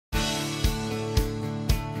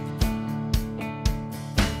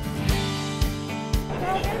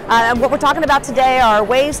And what we're talking about today are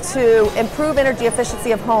ways to improve energy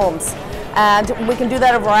efficiency of homes. And we can do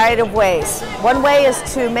that a variety of ways. One way is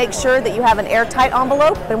to make sure that you have an airtight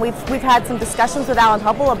envelope, and we've had some discussions with Alan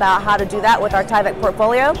Hubble about how to do that with our Tyvek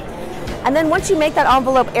portfolio. And then once you make that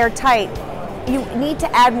envelope airtight, you need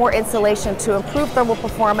to add more insulation to improve thermal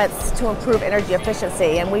performance, to improve energy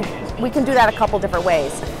efficiency, and we can do that a couple different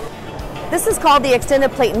ways. This is called the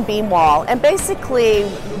extended plate and beam wall, and basically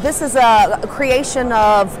this is a creation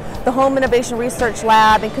of the Home Innovation Research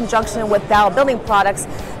Lab in conjunction with Dow Building Products,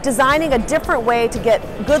 designing a different way to get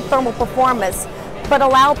good thermal performance but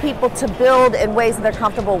allow people to build in ways that they're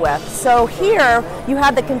comfortable with. So here you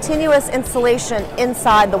have the continuous insulation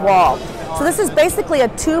inside the wall. So this is basically a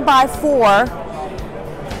 2x4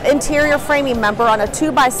 interior framing member on a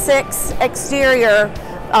 2x6 exterior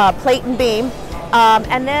plate and beam.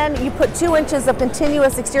 And then you put 2 inches of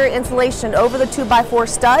continuous exterior insulation over the 2x4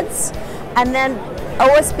 studs, and then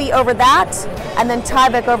OSB over that, and then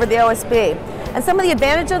Tyvek over the OSB. And some of the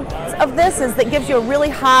advantages of this is that it gives you a really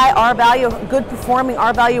high R value, good performing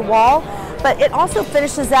R value wall, but it also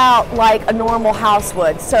finishes out like a normal house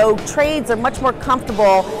would. So trades are much more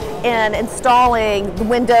comfortable in installing the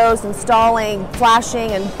windows, installing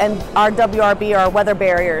flashing and our WRB, our weather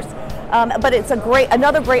barriers. But it's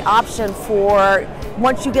another great option for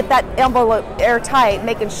once you get that envelope airtight,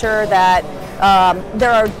 making sure that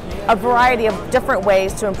there are a variety of different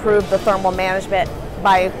ways to improve the thermal management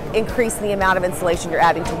by increasing the amount of insulation you're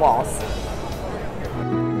adding to walls.